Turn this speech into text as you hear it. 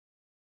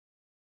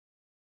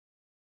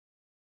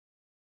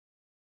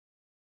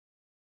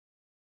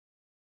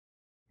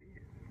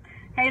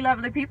Hey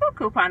lovely people,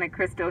 Couponing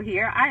Crystal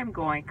here. I am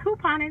going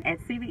couponing at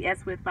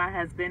CVS with my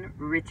husband,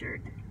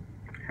 Richard.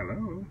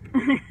 Hello.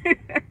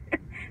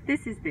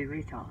 This is the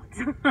Richard.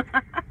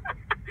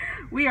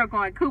 We are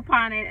going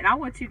couponing, and I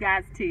want you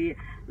guys to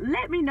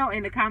let me know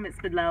in the comments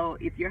below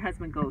if your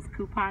husband goes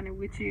couponing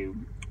with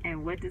you,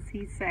 and what does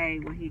he say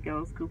when he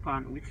goes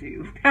couponing with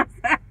you.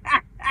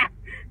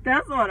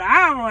 That's what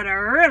I want to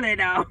really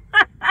know.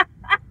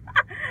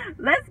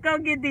 Let's go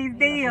get these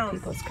deals.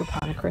 People, it's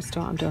Couponing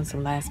Crystal. I'm doing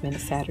some last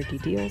minute Saturday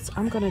deals.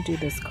 I'm going to do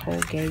this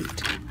Colgate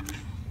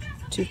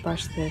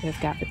toothbrush that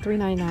they've got for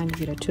 $3.99.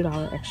 You get a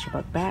 $2 extra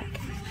buck back.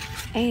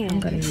 And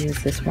I'm going to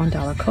use this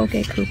 $1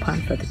 Colgate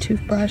coupon for the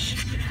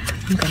toothbrush.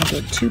 I'm going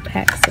to get 2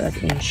 packs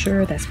of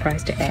Ensure that's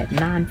priced at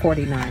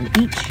 $9.49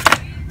 each.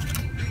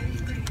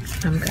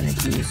 I'm going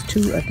to use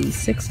 2 of these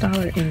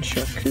 $6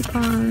 Ensure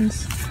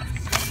coupons.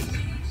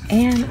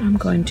 And I'm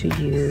going to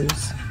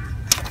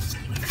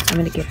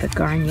get the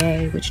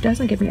Garnier, which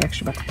doesn't give me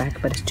extra bucks back,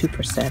 but it's 2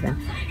 for $7.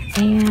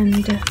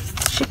 And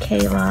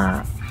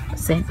Shakayla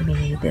sent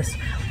me this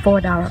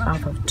 $4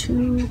 off of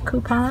 2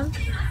 coupon,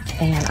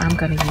 and I'm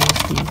going to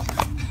use the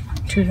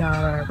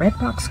 $2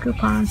 Redbox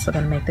coupon, so I'm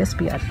going to make this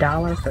be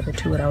 $1 for the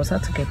 2 of those.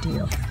 That's a good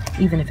deal,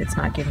 even if it's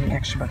not giving me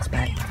extra bucks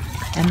back.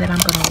 And then I'm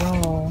going to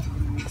roll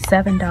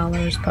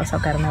 $7, plus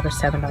I've got another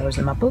 $7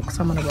 in my book,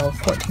 so I'm going to roll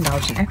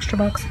 $14 in extra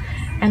bucks,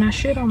 and I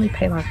should only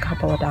pay like a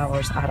couple of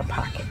dollars out of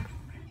pocket.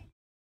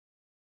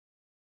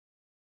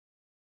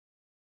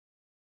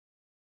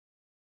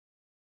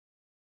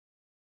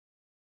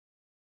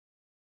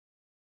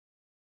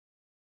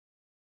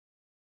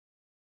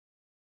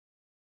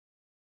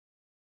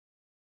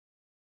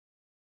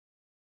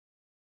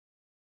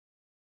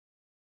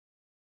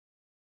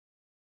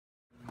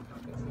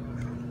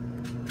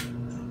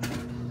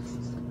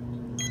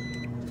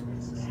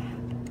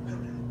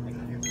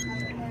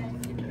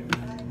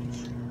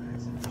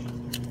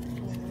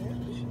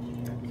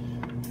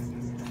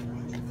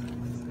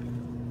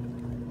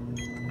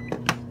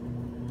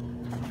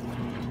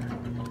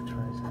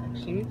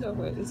 You know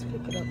what? It's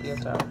picking up your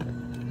talking.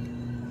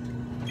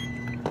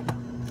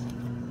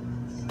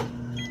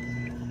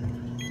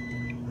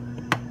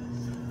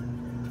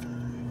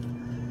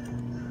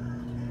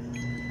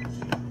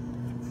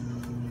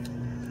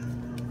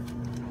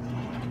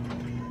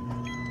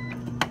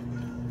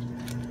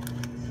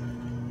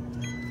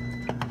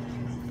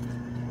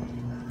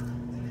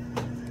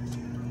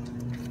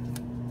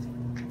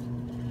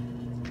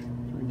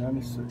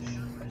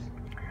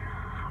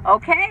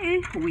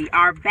 Okay, we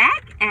are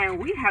back, and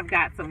we have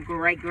got some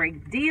great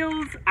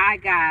deals. I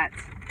got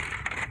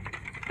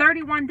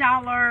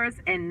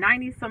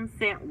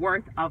 $31.90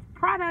 worth of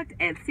product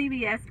at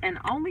CVS and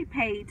only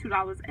paid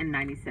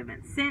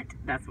 $2.97.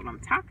 That's what I'm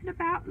talking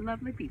about,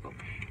 lovely people.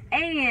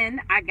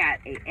 And I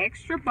got an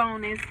extra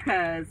bonus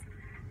because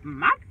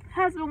my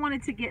husband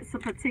wanted to get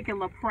some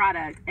particular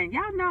product, and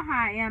y'all know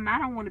how I am. I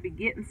don't want to be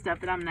getting stuff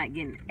that I'm not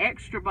getting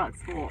extra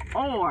bucks for,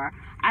 or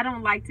I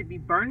don't like to be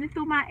burning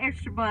through my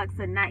extra bucks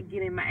and not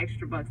getting my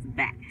extra bucks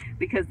back.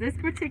 Because this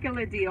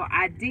particular deal,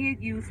 I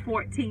did use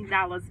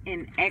 $14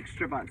 in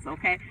extra bucks,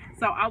 okay?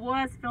 So I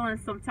was feeling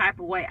some type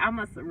of way. I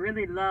must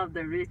really love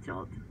the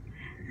Richard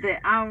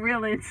that I'm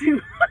willing to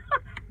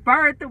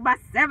burn through my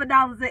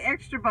 $7 in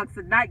extra bucks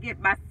and not get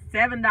my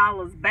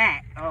 $7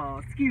 back.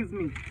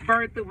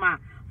 Burn through my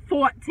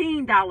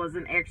 $14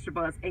 in extra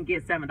bucks and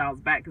get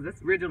 $7 back, because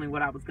that's originally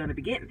what I was going to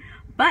be getting.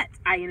 But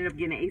I ended up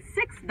getting a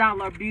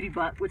 $6 beauty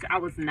buck, which I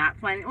was not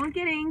planning on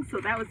getting,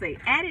 so that was a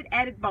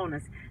added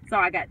bonus. So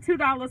I got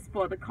 $2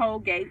 for the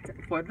Colgate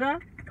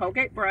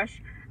brush.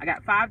 I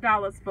got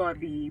 $5 for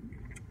the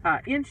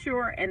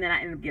Ensure, and then I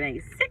ended up getting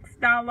a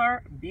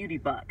 $6 beauty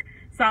buck.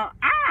 So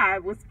I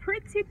was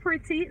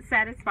pretty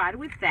satisfied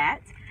with that.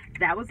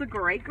 That was a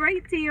great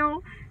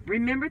deal.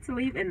 Remember to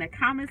leave in the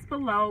comments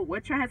below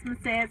what your husband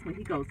says when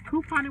he goes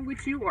couponing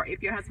with you, or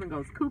if your husband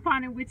goes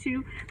couponing with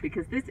you,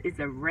 because this is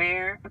a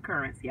rare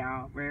occurrence,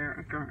 y'all. Rare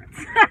occurrence.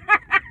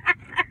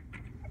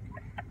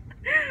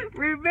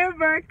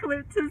 Remember,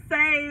 clip to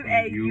save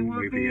and you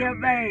will be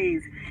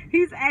amazed.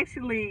 He's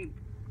actually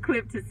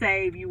clip to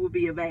save, you will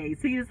be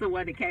amazed. He is the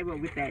one that came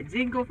up with that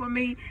jingle for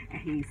me,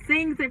 and he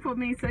sings it for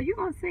me. So you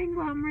gonna sing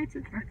while I'm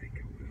Richard? I think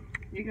I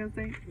will. You gonna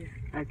sing?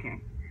 Yeah.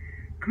 Okay.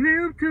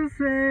 Clip to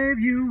save,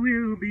 you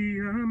will be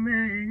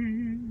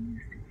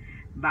amazed.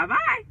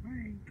 Bye-bye.